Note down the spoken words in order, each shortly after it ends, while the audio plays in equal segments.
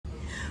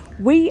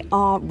We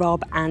are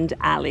Rob and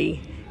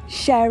Ali,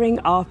 sharing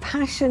our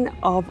passion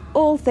of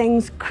all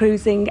things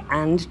cruising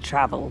and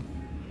travel.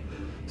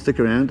 Stick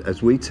around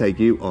as we take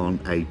you on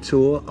a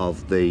tour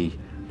of the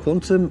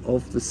Quantum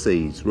of the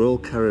Seas, Royal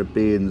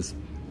Caribbean's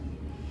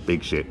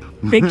big ship.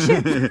 Big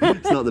ship.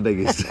 It's not the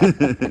biggest.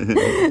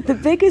 The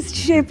biggest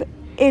ship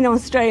in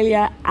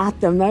Australia at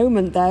the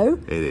moment, though.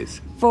 It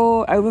is.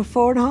 For over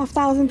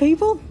 4,500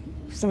 people,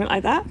 something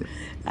like that.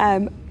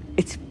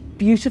 It's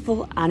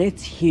beautiful and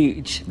it's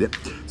huge. Yep.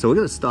 So we're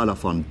going to start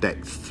off on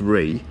deck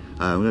 3.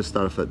 We're going to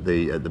start off at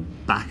the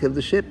back of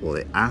the ship, or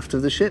the aft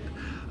of the ship,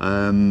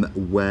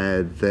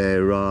 where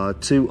there are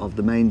 2 of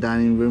the main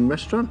dining room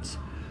restaurants,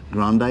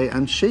 Grande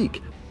and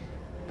Chic.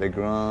 The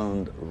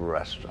Grand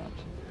Restaurant.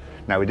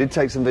 Now, we did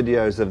take some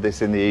videos of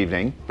this in the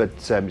evening, but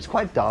it's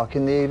quite dark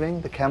in the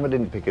evening. The camera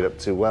didn't pick it up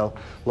too well.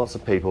 Lots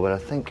of people, but I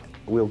think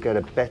we'll get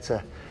a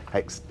better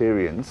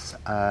experience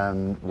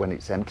when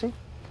it's empty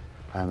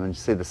and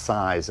see the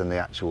size and the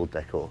actual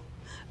decor.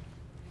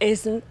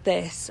 Isn't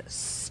this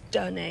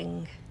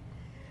stunning?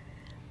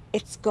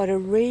 It's got a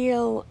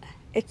real,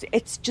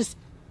 it's just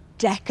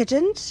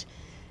decadent,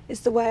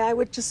 is the way I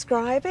would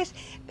describe it.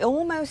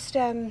 Almost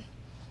Art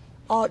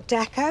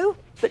Deco,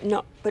 but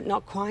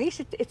not quite.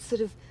 It's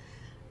sort of,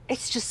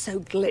 it's just so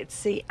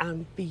glitzy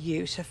and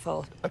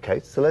beautiful.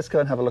 Okay, so let's go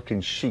and have a look in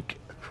Chic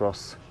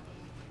across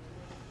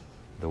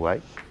the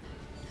way.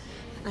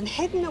 And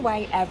hidden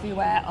away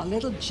everywhere are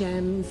little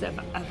gems of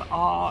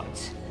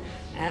art,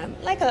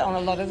 like on a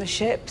lot of the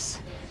ships.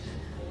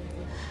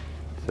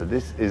 So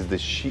this is the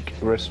Chic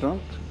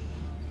restaurant.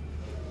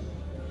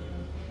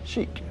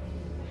 Chic.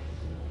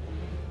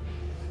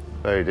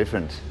 Very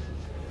different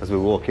as we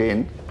walk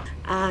in.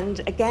 And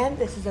again,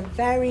 this is a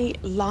very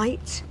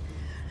light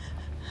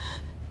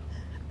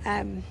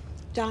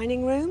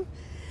dining room.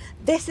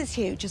 This is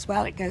huge as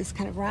well. It goes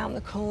kind of round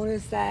the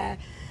corners there,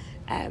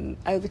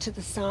 over to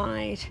the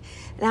side.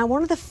 Now,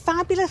 one of the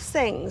fabulous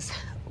things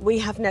we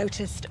have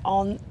noticed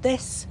on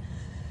this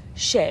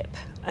ship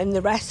and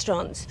the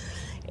restaurants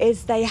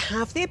is they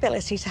have the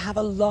ability to have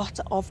a lot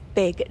of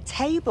big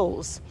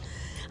tables.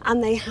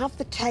 And they have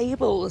the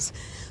tables,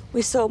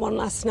 we saw one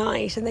last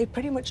night, and they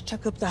pretty much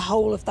took up the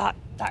whole of that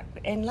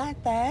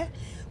inlet there,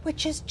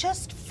 which is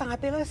just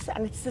fabulous.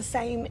 And it's the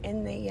same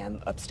in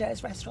the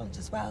upstairs restaurant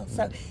as well.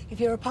 So if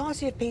you're a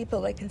party of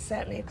people, they can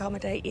certainly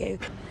accommodate you.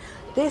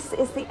 This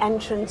is the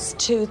entrance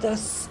to the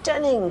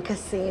stunning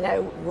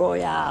Casino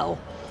Royale.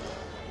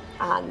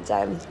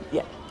 And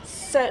yeah,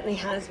 certainly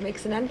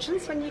makes an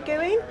entrance when you go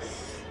in.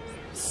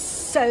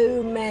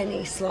 So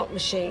many slot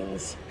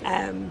machines.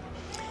 And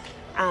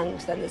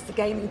then there's the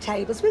gaming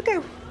tables.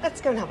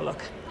 Let's go and have a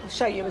look. I'll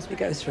show you as we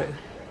go through.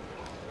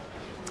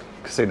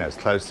 Casino's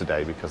closed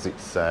today because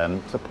it's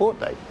a port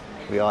day.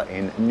 We are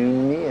in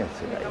Nouméa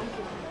today.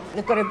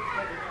 They've got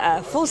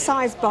a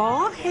full-size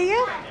bar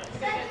here.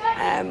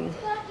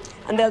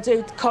 And they'll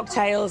do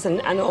cocktails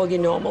and all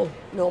your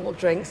normal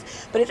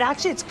drinks. But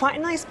it's quite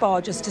a nice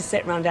bar just to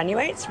sit around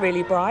anyway. It's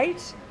really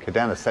bright. Okay,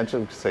 down the centre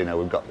of the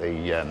casino, we've got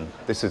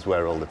this is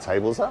where all the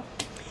tables are.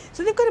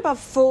 So they've got about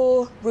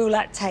 4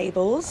 roulette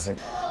tables. I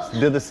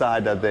think the other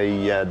side are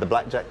the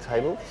blackjack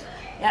tables.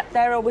 Yep,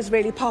 they're always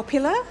really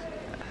popular.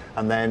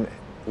 And then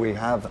we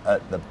have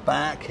at the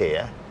back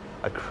here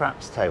a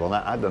craps table.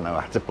 Now, I don't know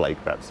how to play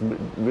craps.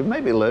 We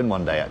maybe learn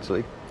one day,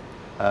 actually,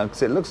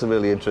 because it looks a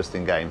really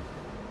interesting game.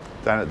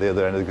 Down at the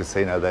other end of the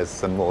casino, there's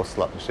some more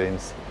slot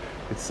machines.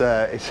 It's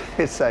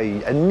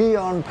a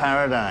neon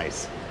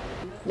paradise.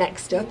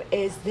 Next up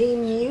is the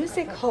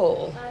music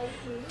hall.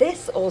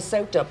 This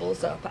also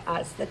doubles up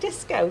as the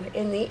disco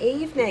in the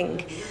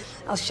evening.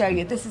 I'll show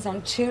you. This is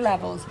on 2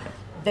 levels.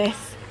 This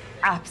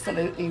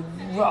absolutely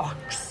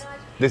rocks.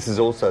 This is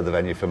also the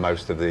venue for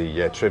most of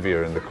the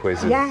trivia and the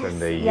quizzes and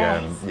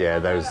the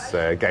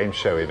those game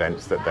show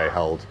events that they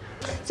hold.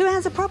 So it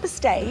has a proper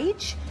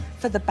stage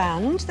for the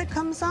band that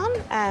comes on.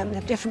 They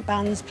have different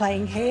bands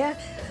playing here,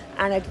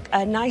 and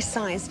a nice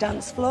sized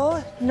dance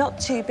floor, not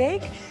too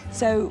big.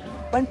 So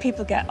when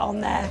people get on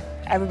there,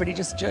 everybody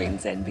just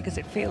joins in because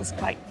it feels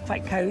quite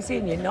cosy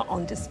and you're not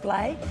on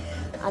display.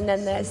 And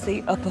then there's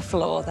the upper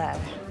floor there.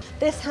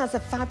 This has a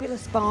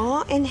fabulous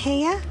bar in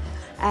here.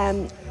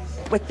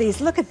 With these,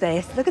 look at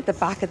the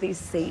back of these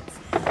seats.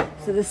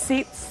 So the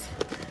seats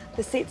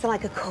are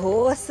like a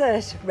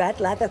corset, red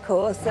leather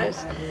corset.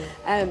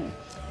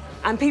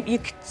 And people, you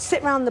can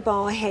sit around the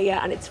bar here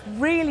and it's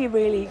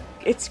really,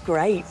 it's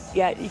great.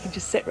 Yeah, you can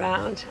just sit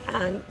around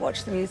and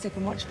watch the music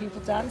and watch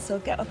people dance, or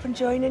get up and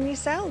join in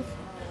yourself.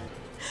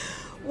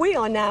 We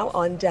are now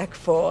on deck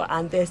 4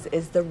 and this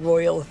is the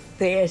Royal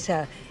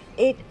Theatre.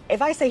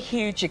 If I say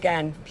huge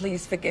again,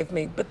 please forgive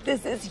me, but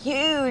this is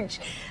huge.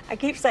 I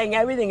keep saying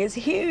everything is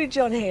huge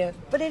on here,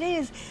 but it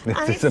is.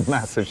 It's a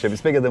massive ship.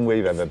 It's bigger than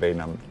we've ever been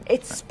on.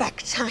 It's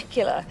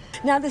spectacular.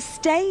 Now the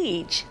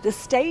stage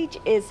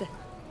is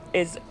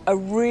a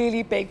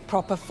really big,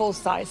 proper,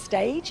 full-size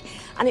stage,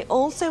 and it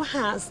also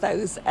has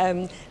those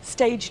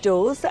stage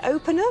doors that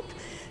open up,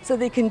 so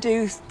they can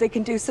do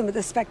some of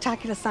the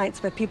spectacular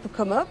sights where people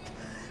come up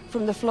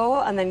from the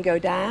floor and then go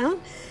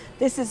down.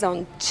 This is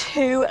on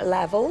 2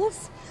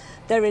 levels.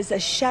 There is a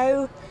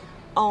show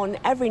on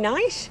every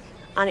night,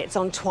 and it's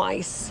on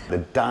twice. The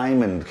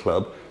Diamond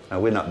Club. Now,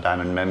 we're not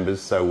Diamond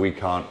members, so we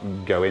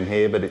can't go in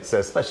here, but it's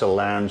a special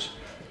lounge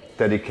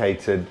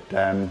dedicated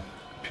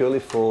purely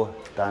for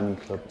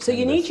Diamond Club So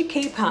you members. need your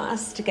key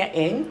pass to get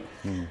in,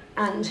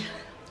 and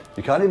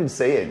You can't even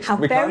see it. how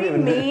very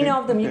mean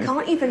of them. You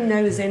can't even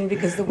nose in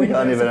because the We windows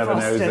can't even are have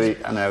a frosted.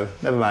 nosy. I know.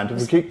 Never mind.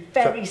 We'll keep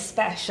Very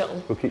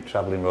special. we'll keep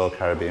travelling Royal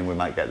Caribbean. We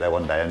might get there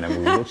one day, and then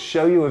we will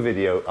show you a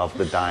video of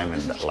the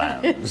Diamond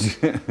Lounge.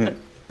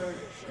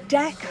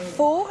 Deck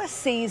 4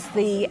 sees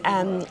the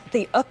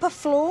upper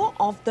floor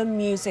of the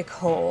music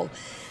hall.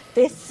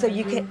 So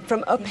you can,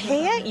 from up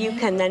here, you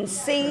can then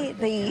see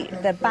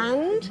the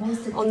band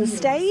on the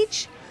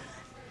stage,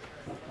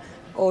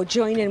 or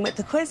join in with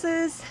the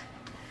quizzes.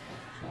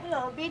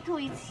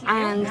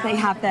 And they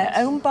have their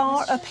own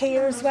bar up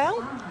here as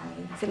well.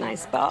 It's a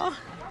nice bar.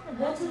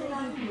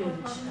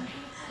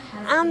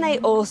 And they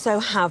also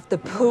have the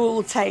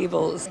pool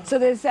tables. So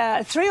there's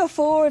 3 or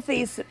 4 of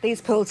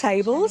these pool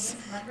tables.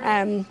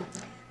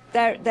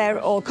 They're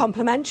all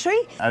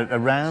complimentary.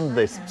 Around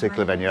this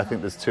particular venue, I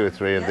think there's 2 or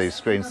 3 of these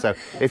screens. So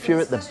if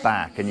you're at the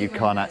back and you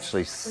can't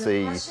actually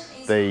see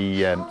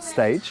the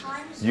stage,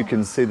 you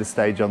can see the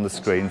stage on the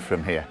screen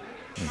from here.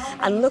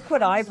 And look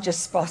what I've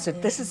just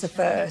spotted. This is the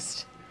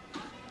first.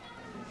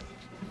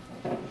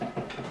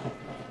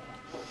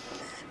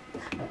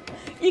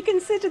 You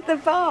can sit at the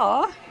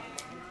bar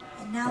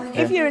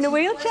if you're in a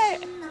wheelchair.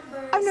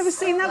 I've never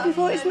seen that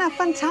before. Isn't that The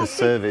fantastic?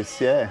 service,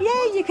 yeah.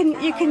 Yeah, you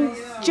can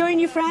join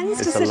your friends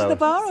to It's sit at the allowed.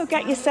 bar or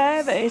get your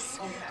service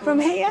from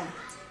here.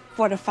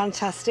 What a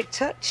fantastic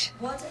touch.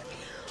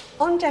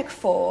 On deck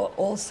 4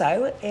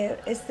 also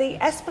is the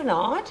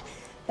Esplanade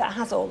that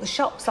has all the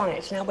shops on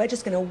it. Now we're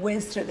just going to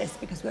whiz through this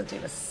because we'll do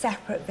a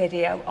separate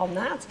video on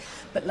that,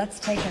 but let's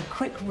take a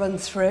quick run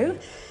through.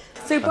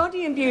 So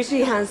Body and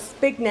Beauty has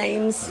big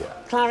names,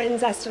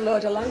 Clarins, Estée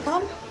Lauder,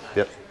 Lancôme.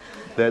 Yep.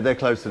 They're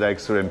close to the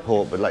Exeter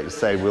Import, but like you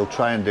say, we'll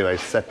try and do a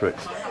separate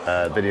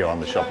video on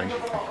the shopping.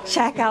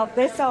 Check out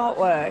this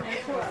artwork.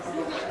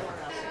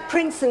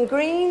 Prince and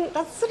Green,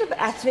 that's sort of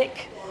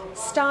ethnic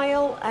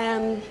style,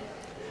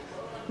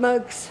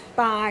 mugs,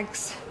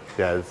 bags.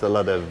 Yeah, there's a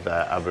lot of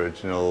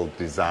Aboriginal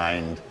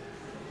designed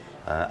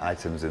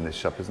items in this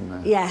shop, isn't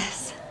there?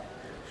 Yes.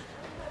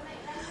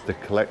 The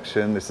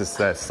collection, this is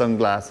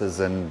sunglasses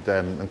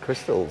and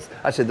crystals.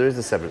 Actually, there is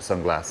a separate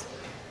sunglass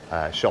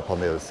shop on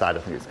the other side. I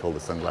think it's called the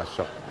Sunglass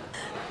Shop.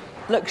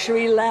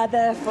 Luxury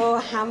leather for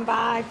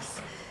handbags.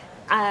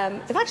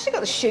 They've actually got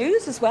the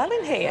shoes as well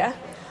in here,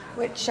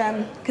 which,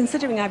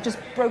 considering I've just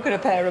broken a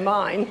pair of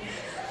mine,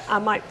 I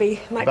might be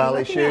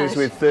Ballet looking shoes at.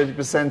 with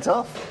 30%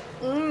 off.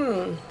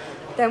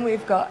 Then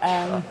we've got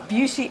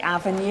Beauty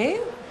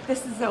Avenue.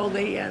 This is all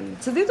the,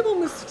 so the other one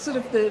was sort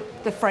of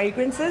the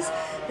fragrances.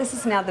 This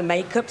is now the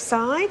makeup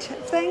side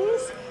of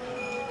things.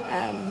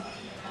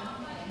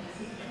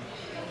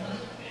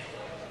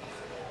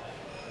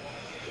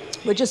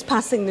 We're just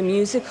passing the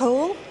music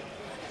hall.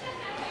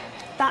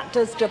 That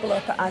does double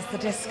up as the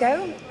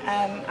disco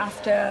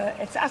after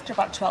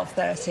about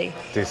 12:30.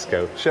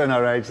 Disco. Showing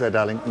our age there,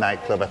 darling.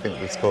 Nightclub, I think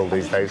it's called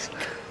these days.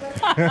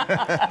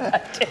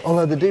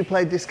 Although they do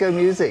play disco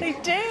music.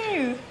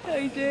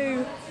 They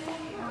do.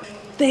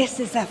 This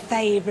is a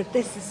favourite.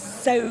 This is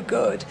so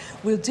good.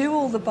 We'll do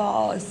all the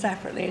bars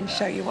separately and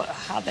show you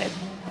how they're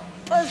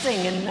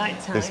buzzing in night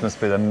time. This must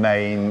be the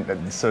main,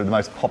 sort of the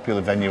most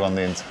popular venue on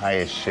the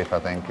entire ship, I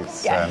think.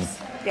 It's,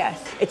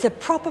 Yes. It's a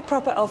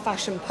proper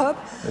old-fashioned pub.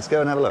 Let's go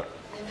and have a look.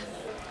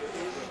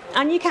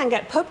 And you can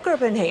get pub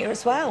grub in here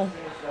as well.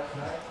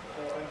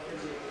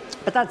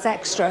 But that's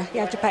extra.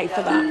 You have to pay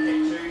for that.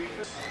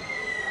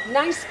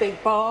 Nice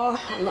big bar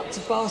and lots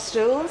of bar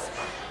stools.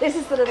 This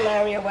is the little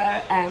area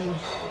where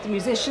the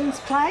musicians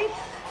play,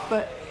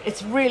 but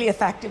it's really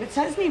effective. It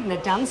isn't even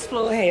a dance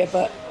floor here,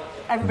 but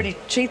everybody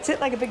treats it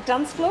like a big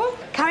dance floor.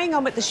 Carrying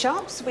on with the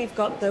shops, we've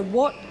got the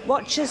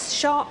watches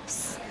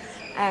shops,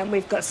 and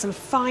we've got some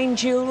fine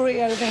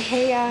jewellery over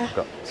here. We've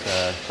got,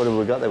 what have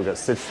we got there? We've got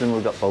Citizen,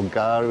 we've got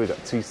Bulgari, we've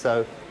got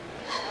Tissot.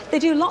 They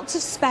do lots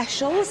of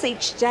specials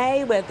each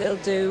day where they'll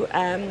do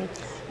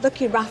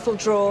lucky raffle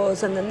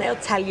draws, and then they'll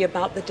tell you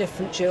about the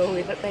different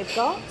jewellery that they've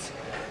got.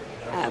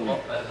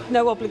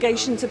 No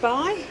obligation to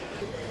buy.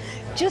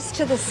 Just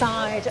to the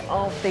side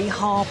of the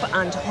Harp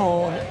and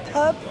Horn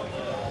pub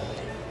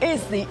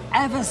is the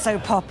ever so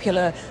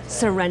popular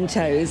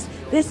Sorrento's.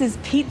 This is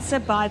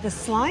pizza by the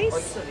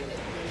slice.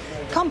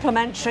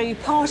 Complimentary,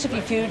 part of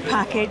your food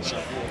package.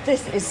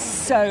 This is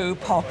so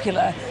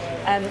popular.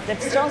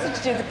 They've started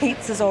to do the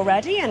pizzas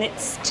already, and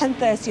it's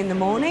 10:30 in the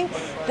morning.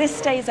 This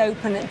stays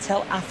open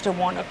until after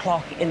 1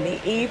 o'clock in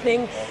the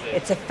evening.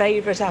 It's a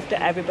favourite after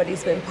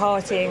everybody's been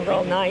partying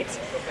all night.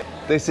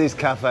 This is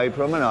Cafe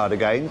Promenade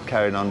again,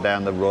 carrying on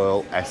down the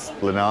Royal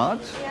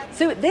Esplanade.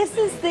 So this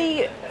is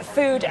the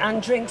food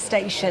and drink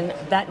station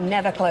that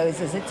never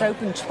closes. It's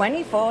open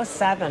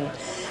 24/7.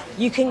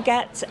 You can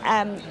get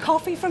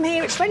coffee from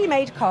here. It's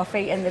ready-made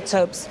coffee in the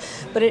tubs,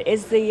 but it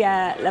is the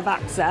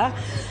Lavazza.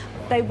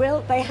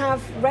 They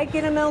have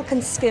regular milk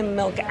and skim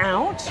milk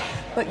out,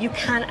 but you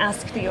can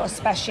ask for your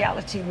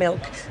specialty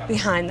milk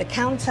behind the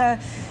counter.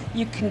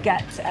 You can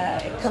get,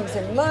 it comes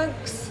in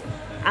mugs,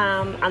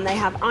 and they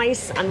have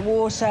ice and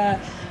water,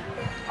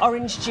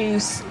 orange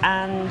juice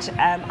and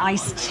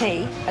iced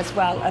tea as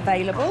well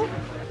available.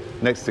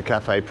 Next to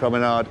Cafe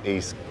Promenade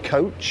is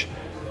Coach,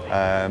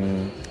 I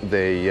think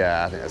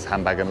that's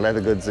handbag and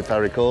leather goods if I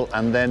recall,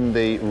 and then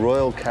the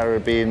Royal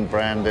Caribbean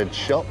branded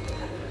shop.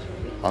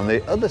 On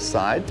the other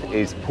side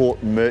is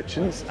Port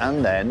Merchants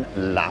and then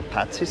La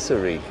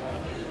Patisserie.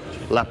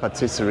 La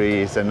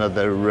Patisserie is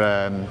another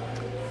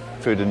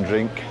food and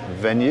drink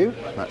venue.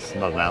 That's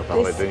not an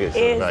alcoholic drink, it's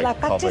is like La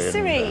coffee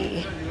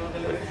Patisserie.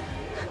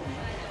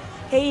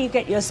 Here you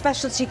get your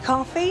specialty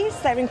coffees.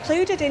 They're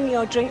included in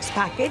your drinks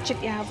package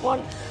if you have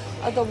one.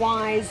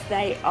 Otherwise,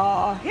 they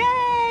are,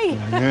 yay!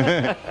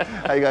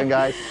 How you going,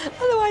 guys?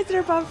 Otherwise, they're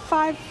about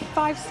 $5,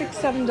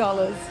 $6,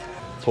 $7.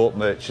 Port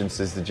Merchants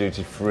is the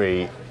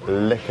duty-free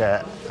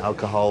liquor,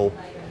 alcohol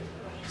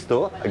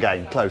store.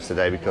 Again, closed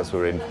today because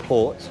we're in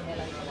port.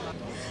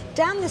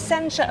 Down the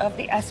centre of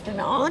the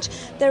Esplanade,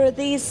 there are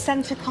these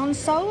centre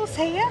consoles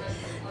here.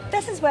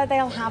 This is where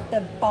they'll have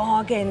the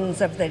bargains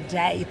of the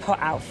day put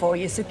out for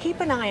you, so keep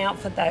an eye out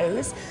for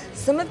those.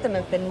 Some of them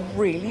have been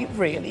really,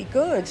 really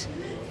good.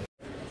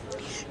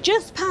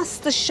 Just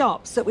past the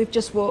shops that we've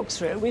just walked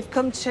through, we've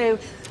come to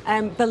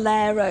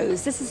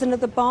Bolero's. This is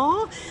another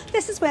bar.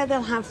 This is where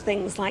they'll have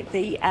things like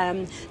the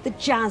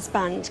jazz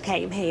band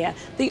came here,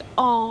 the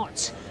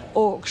art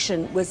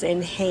auction was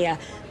in here.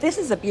 This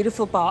is a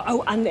beautiful bar.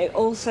 Oh, and they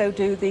also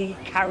do the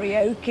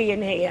karaoke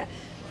in here.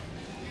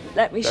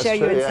 Let me show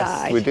you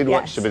inside. Yes. We did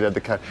watch a bit of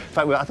the karaoke. In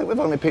fact, I think we've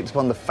only picked up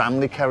on the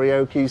family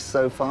karaoke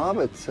so far,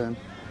 but...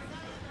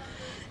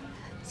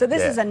 So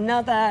this is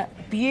another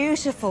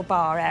beautiful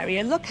bar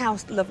area. Look how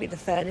lovely the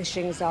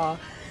furnishings are.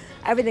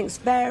 Everything's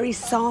very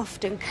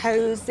soft and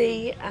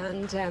cozy,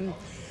 and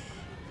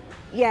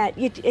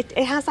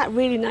it has that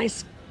really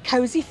nice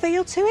cozy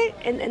feel to it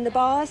in the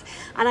bars.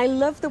 And I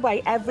love the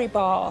way every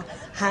bar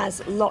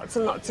has lots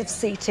and lots of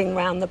seating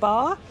around the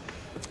bar.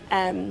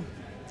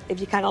 If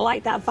you kind of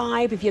like that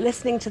vibe, if you're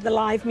listening to the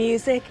live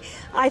music,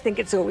 I think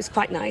it's always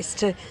quite nice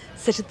to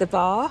sit at the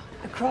bar.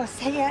 Across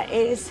here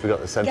is... We've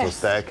got the central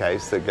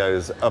staircase that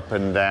goes up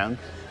and down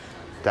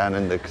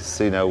in the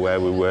casino where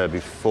we were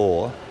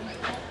before,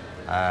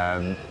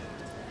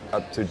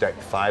 up to deck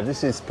 5.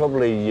 This is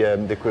probably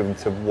the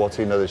equivalent of what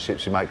in other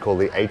ships you might call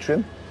the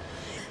atrium.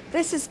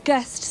 This is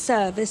guest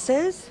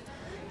services.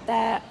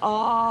 There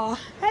are...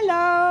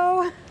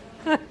 Hello!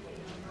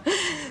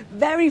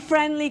 Very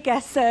friendly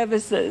guest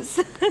services.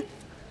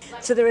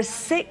 So there are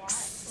six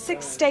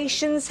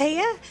stations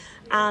here,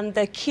 and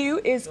the queue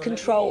is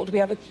controlled. We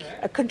have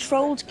a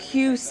controlled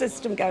queue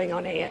system going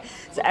on here,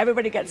 so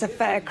everybody gets a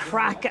fair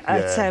crack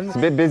at... It's a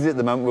bit busy at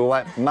the moment.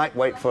 We might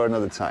wait for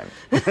another time.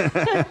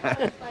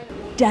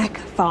 Deck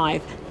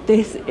 5.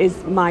 This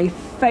is my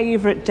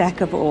favourite deck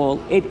of all.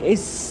 It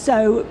is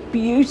so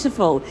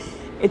beautiful.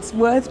 It's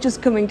worth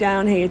just coming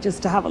down here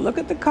just to have a look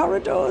at the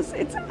corridors.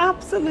 It's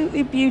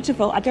absolutely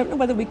beautiful. I don't know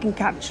whether we can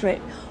capture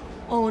it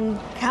on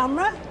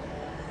camera,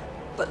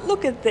 but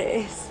look at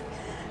this.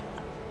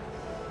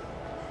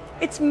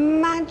 It's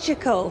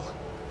magical.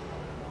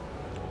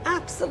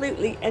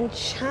 Absolutely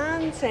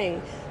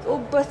enchanting. All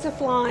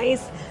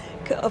butterflies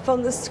up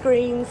on the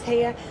screens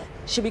here.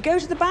 Should we go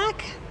to the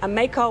back and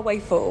make our way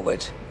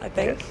forward, I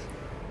think? Yes.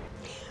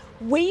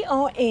 We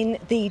are in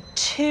the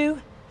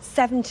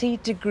 270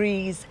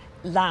 degrees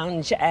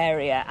lounge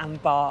area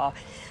and bar,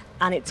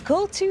 and it's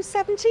called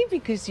 270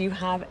 because you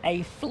have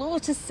a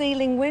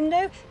floor-to-ceiling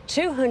window,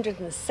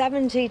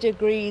 270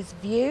 degrees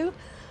view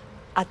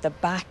at the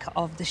back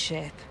of the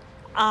ship.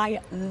 I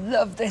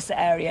love this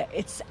area.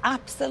 It's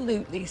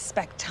absolutely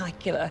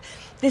spectacular.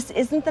 This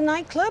isn't the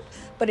nightclub,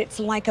 but it's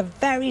like a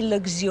very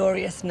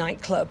luxurious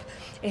nightclub.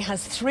 It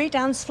has 3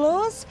 dance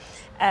floors,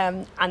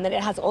 and then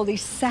it has all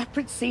these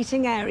separate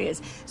seating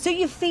areas. So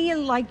you feel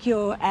like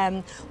you're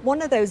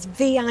one of those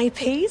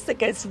VIPs that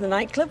goes to the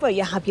nightclub where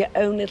you have your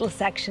own little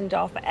sectioned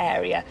off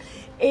area.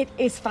 It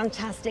is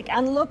fantastic.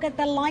 And look at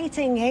the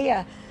lighting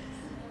here.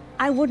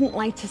 I wouldn't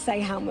like to say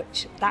how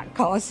much that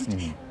cost.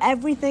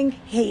 Everything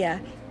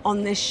here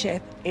on this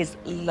ship is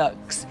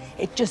luxe.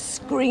 It just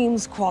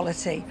screams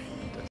quality.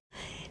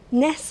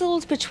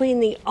 Nestled between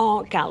the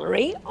art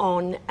gallery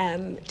on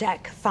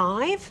deck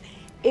 5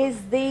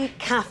 is the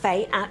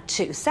cafe at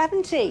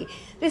 270.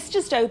 This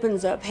just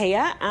opens up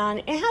here, and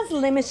it has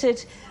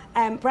limited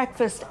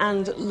breakfast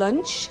and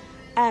lunch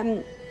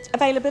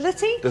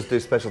availability. Does do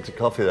specialty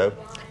coffee though.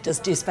 Does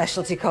do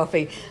specialty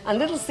coffee. And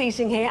little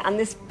seating here, and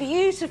this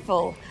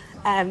beautiful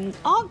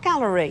art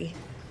gallery,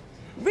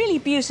 really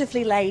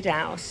beautifully laid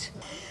out.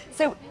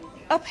 So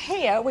up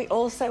here we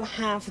also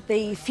have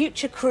the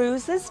Future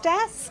Cruisers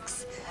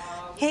desks.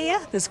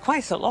 Here, there's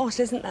quite a lot,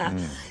 isn't there?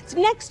 So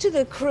next to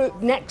the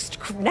next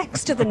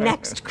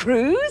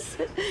cruise,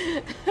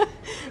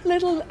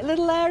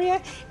 little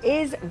area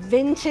is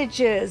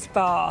Vintages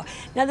Bar.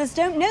 Now there's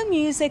no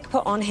music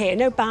put on here,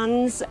 no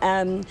bands,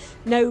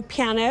 no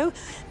piano.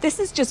 This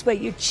is just where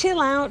you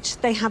chill out.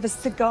 They have a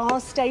cigar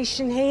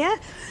station here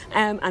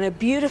and a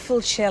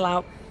beautiful chill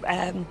out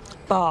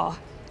bar.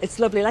 It's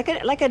lovely,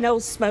 like an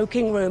old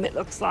smoking room it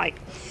looks like.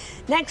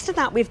 Next to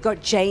that we've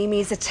got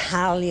Jamie's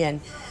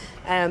Italian.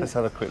 Let's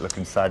have a quick look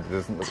inside. It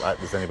doesn't look like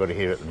there's anybody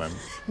here at the moment.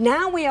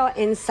 Now we are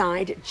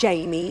inside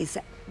Jamie's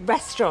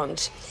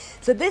restaurant.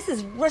 So this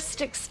is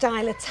rustic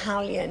style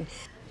Italian.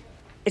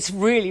 It's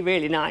really,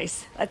 really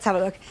nice. Let's have a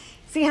look.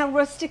 See how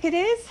rustic it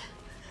is?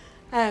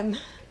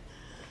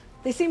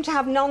 They seem to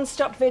have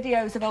non-stop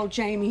videos of old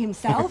Jamie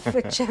himself,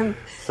 which...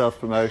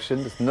 Self-promotion.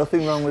 There's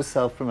nothing wrong with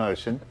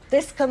self-promotion.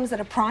 This comes at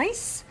a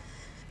price.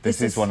 This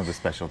is one of the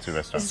specialty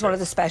restaurants. This is one of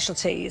the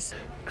specialties.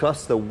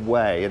 Across the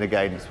way, and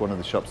again, it's one of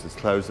the shops that's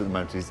closed at the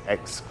moment, is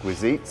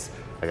Exquisites.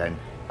 Again,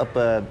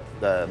 upper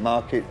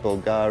market,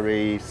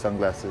 Bulgari,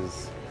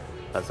 sunglasses,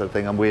 that sort of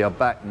thing. And we are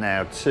back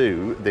now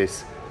to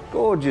this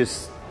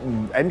gorgeous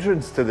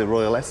entrance to the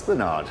Royal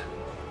Esplanade.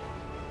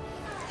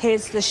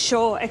 Here's the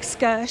Shore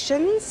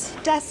Excursions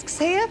desks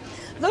here.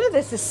 A lot of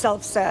this is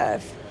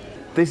self-serve.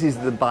 This is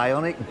the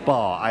Bionic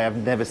Bar. I have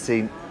never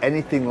seen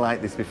anything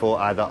like this before,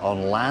 either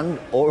on land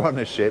or on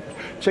a ship.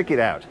 Check it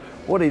out.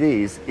 What it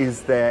is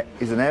there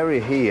is an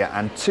area here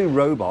and 2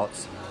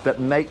 robots that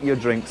make your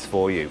drinks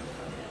for you.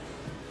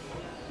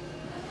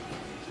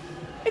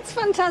 It's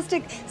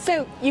fantastic.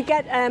 So you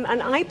get an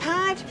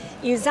iPad,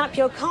 you zap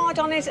your card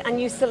on it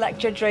and you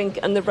select your drink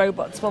and the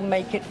robots will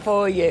make it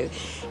for you.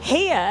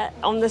 Here,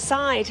 on the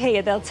side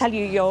here, they'll tell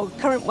you your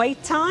current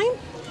wait time,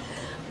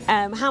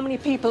 how many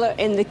people are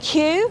in the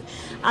queue,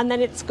 and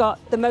then it's got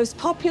the most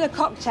popular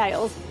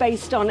cocktails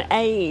based on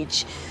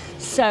age.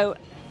 So,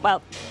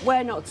 well,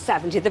 we're not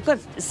 70. They've got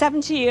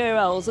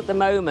 70-year-olds at the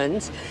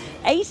moment.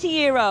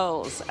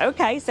 80-year-olds.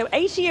 Okay, so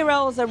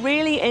 80-year-olds are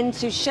really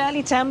into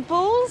Shirley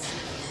Temples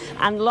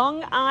and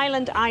Long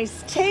Island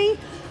iced tea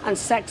and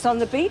Sex on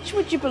the Beach.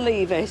 Would you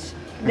believe it?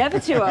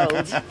 Never too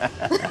old.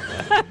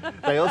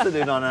 They also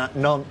do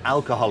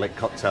non-alcoholic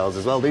cocktails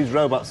as well. These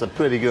robots are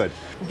pretty good.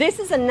 This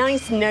is a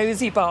nice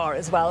nosy bar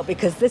as well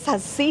because this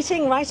has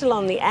seating right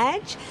along the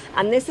edge,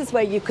 and this is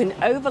where you can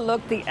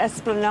overlook the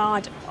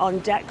Esplanade on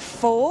deck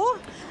 4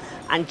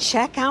 and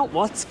check out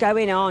what's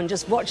going on.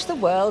 Just watch the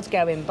world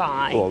going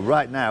by. Well,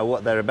 right now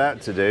what they're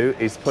about to do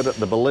is put up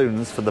the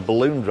balloons for the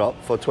balloon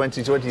drop for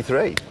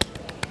 2023.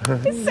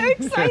 It's so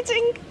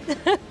exciting.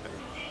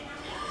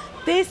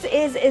 This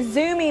is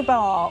Izumi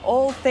Bar,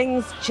 all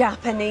things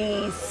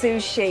Japanese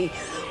sushi,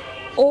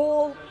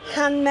 all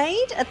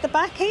handmade at the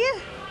back here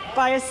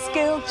by a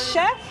skilled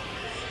chef.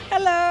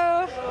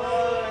 Hello.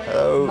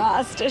 Hello.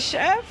 Master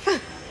chef.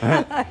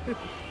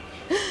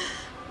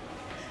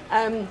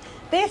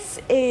 This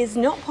is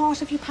not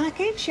part of your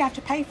package. You have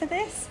to pay for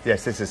this.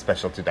 Yes, this is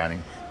specialty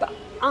dining. But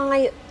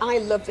I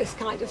love this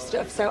kind of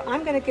stuff, so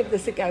I'm going to give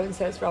this a go, and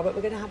so is Robert.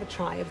 We're going to have a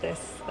try of this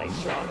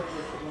later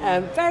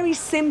on. Very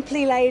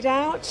simply laid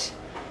out.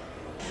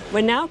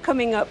 We're now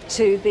coming up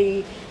to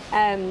the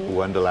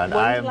Wonderland.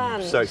 I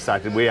am so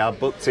excited. We are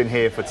booked in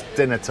here for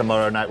dinner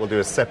tomorrow night. We'll do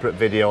a separate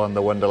video on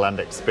the Wonderland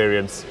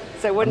experience.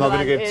 So Wonderland, I'm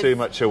not going to give too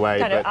much away.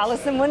 Kind of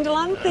Alice in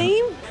Wonderland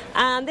theme.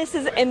 And this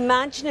is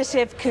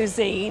imaginative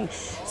cuisine.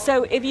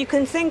 So if you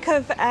can think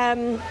of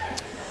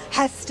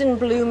Heston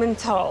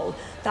Blumenthal,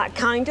 that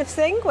kind of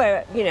thing,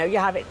 where you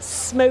have it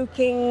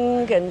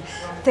smoking and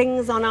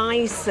things on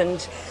ice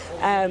and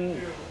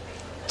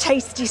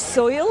tasty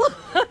soil,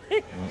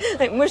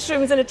 like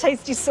mushrooms in a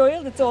tasty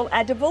soil that's all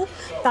edible.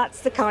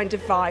 That's the kind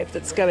of vibe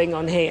that's going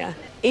on here.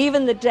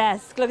 Even the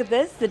desk, look at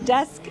this. The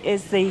desk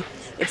is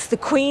it's the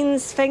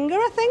Queen's finger,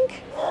 I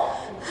think,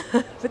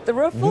 with the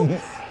ruffle,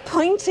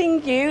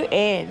 pointing you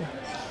in.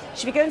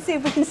 Should we go and see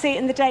if we can see it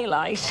in the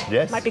daylight?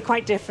 Yes. Might be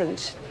quite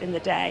different in the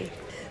day.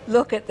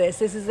 Look at this.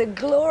 This is a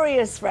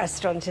glorious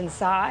restaurant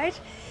inside.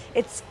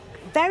 It's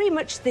very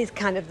much this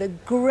kind of the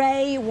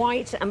grey,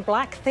 white and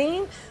black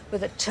theme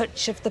with a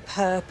touch of the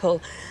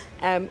purple.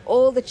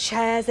 All the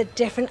chairs are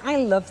different. I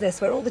love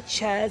this, where all the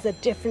chairs are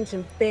different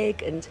and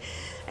big and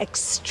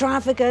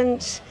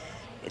extravagant.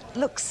 It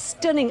looks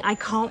stunning. I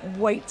can't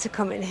wait to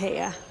come in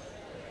here.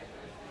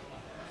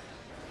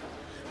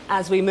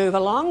 As we move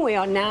along, we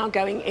are now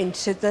going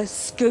into the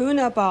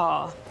Schooner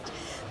Bar.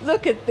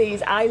 Look at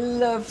these. I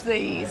love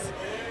these.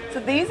 So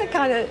these are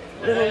kind of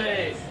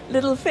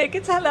little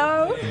figures.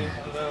 Hello.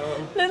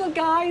 Hello. Little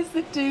guys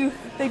that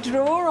they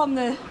draw on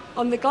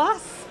the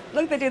glass.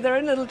 Look, they do their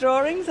own little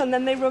drawings and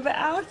then they rub it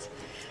out.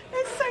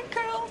 It's so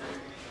cool.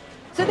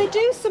 So they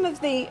do some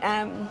of the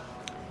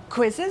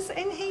quizzes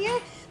in here.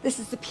 This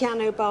is the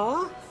piano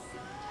bar.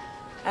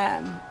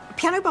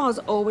 Piano bar is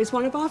always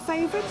one of our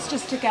favourites,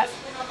 just to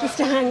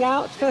hang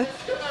out for.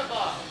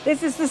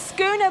 This is the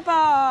Schooner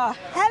Bar.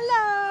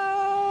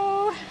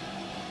 Hello.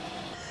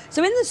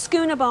 So in the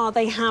Schooner Bar,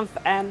 they have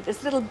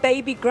this little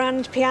baby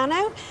grand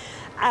piano.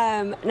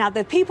 Now,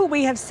 the people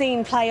we have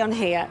seen play on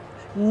here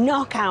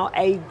knock out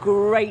a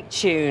great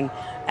tune.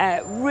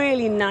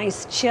 Really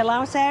nice chill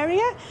out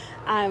area.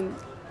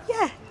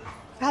 yeah,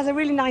 it has a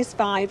really nice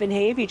vibe in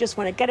here if you just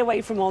want to get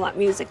away from all that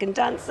music and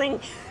dancing,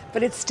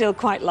 but it's still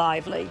quite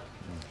lively.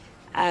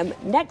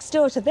 Next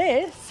door to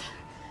this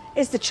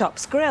is the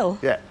Chops Grill.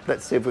 Yeah,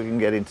 let's see if we can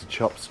get into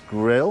Chops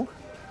Grill.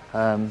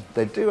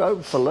 They do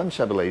open for lunch,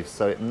 I believe,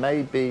 so it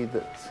may be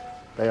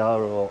that they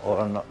are or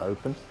are not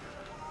open.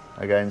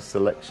 Again,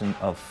 selection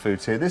of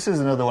food here. This is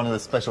another one of the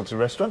specialty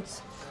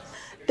restaurants.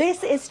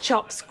 This is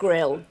Chops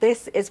Grill.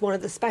 This is one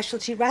of the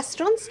specialty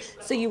restaurants,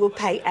 so you will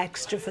pay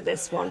extra for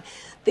this one.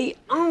 The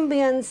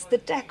ambience, the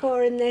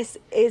decor in this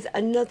is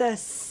another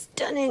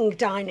stunning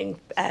dining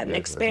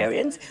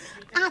experience.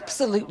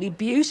 Absolutely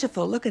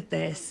beautiful. Look at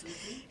this.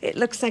 It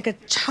looks like a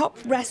top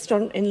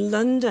restaurant in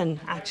London,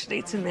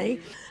 actually, to me.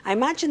 I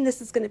imagine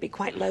this is going to be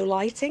quite low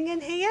lighting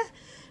in here.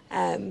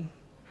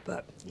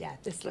 But yeah,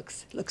 this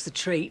looks a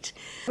treat.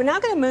 We're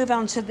now going to move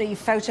on to the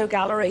photo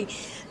gallery.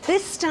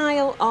 This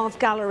style of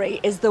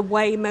gallery is the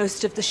way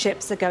most of the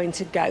ships are going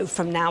to go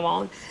from now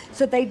on.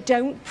 So they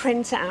don't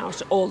print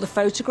out all the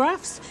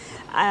photographs.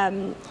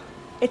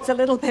 It's a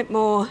little bit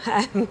more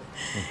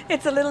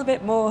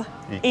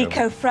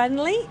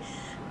eco-friendly.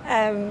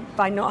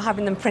 By not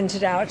having them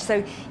printed out.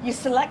 So you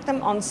select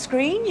them on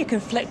screen, you can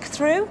flick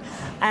through,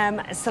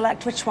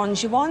 select which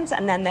ones you want,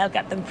 and then they'll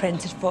get them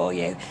printed for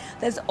you.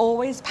 There's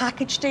always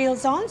package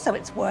deals on, so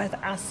it's worth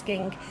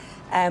asking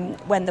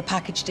when the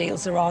package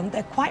deals are on.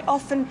 They're quite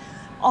often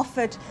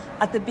offered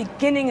at the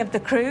beginning of the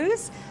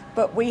cruise,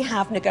 but we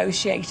have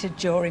negotiated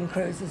during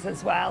cruises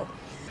as well.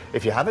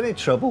 If you have any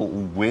trouble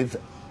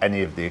with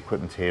any of the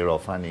equipment here or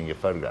finding your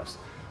photographs,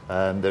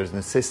 there's an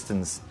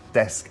assistance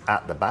desk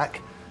at the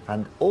back.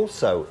 And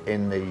also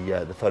in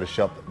the photo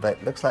shop,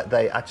 it looks like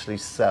they actually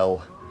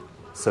sell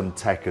some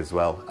tech as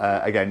well.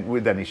 Again,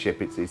 with any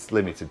ship, it's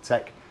limited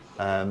tech.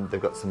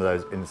 They've got some of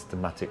those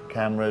Instamatic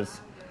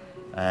cameras,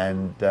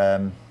 and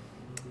they're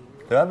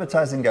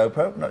advertising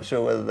GoPro. Not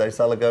sure whether they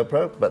sell a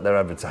GoPro, but they're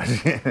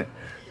advertising it.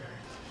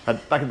 And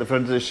back at the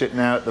front of the ship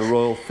now at the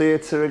Royal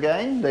Theatre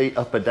again, the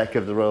upper deck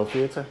of the Royal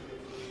Theatre.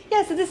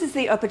 Yeah, so this is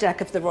the upper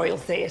deck of the Royal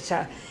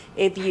Theatre.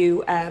 If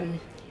you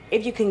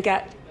can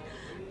get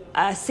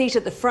a seat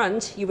at the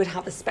front, you would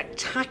have a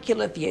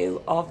spectacular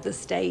view of the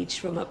stage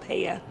from up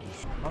here.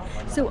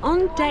 So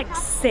on deck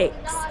 6,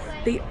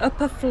 the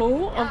upper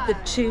floor of the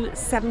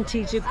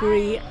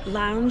 270-degree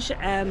lounge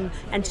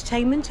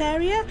entertainment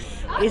area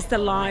is the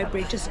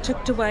library, just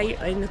tucked away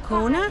in the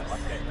corner.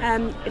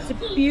 It's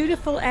a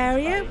beautiful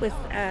area with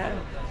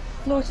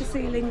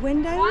floor-to-ceiling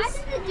windows. Why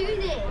did they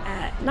do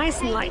this?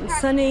 Nice and light and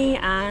sunny,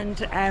 and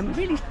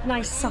really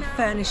nice soft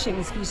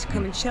furnishings for you to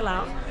come and chill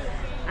out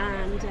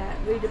and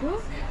read a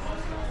book.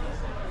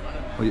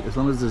 Well, as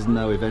long as there's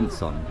no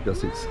events on,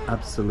 because it's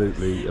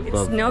absolutely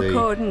above it's not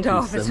cordoned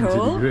off at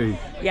all. Degree.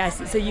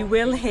 Yes, so you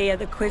will hear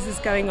the quizzes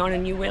going on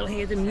and you will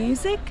hear the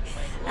music.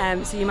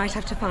 So you might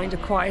have to find a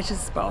quieter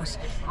spot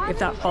if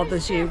that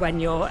bothers you when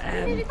you're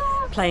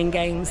playing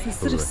games. There's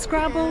sort of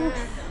Scrabble,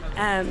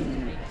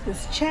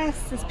 there's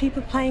chess, there's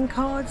people playing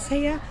cards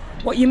here.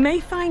 What you may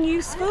find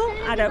useful,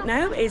 I don't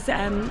know, is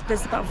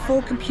there's about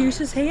 4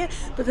 computers here,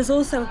 but there's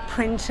also a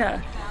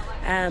printer.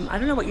 I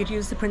don't know what you'd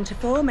use the printer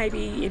for.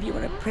 Maybe if you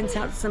want to print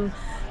out some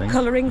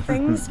colouring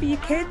things for your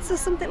kids or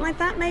something like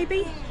that,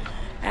 maybe.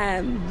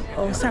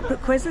 Or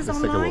separate quizzes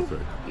online.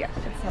 Yeah.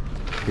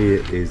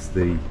 Here is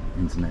the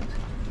internet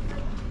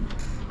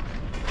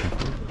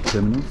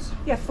terminals.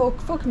 Yeah, 4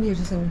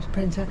 computers and a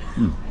printer.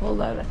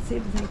 Although, let's see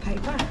if there's any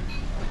paper.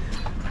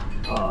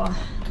 Oh,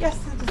 yes,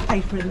 there's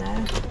paper in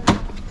there.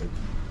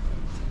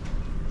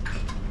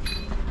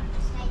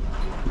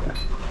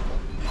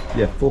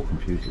 Yeah, 4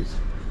 computers.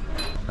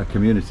 A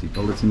community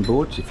bulletin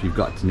board if you've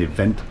got an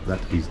event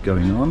that is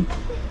going on.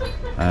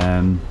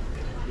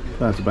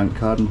 Fill out a bank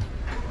card, and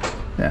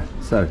yeah,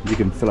 so you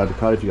can fill out a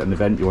card if you've got an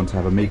event you want to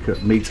have a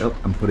meet up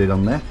and put it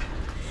on there.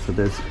 So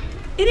there's.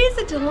 It is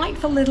a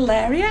delightful little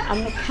area,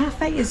 and the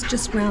cafe is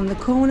just round the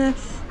corner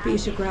for you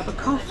to grab a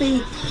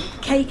coffee,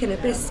 cake and a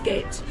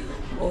biscuit,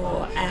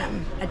 or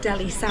a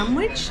deli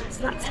sandwich,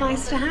 so that's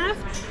nice to have.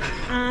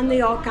 And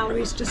the art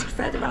gallery is just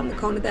further around the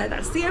corner there.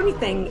 That's the only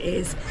thing,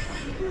 is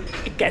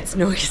it gets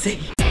noisy.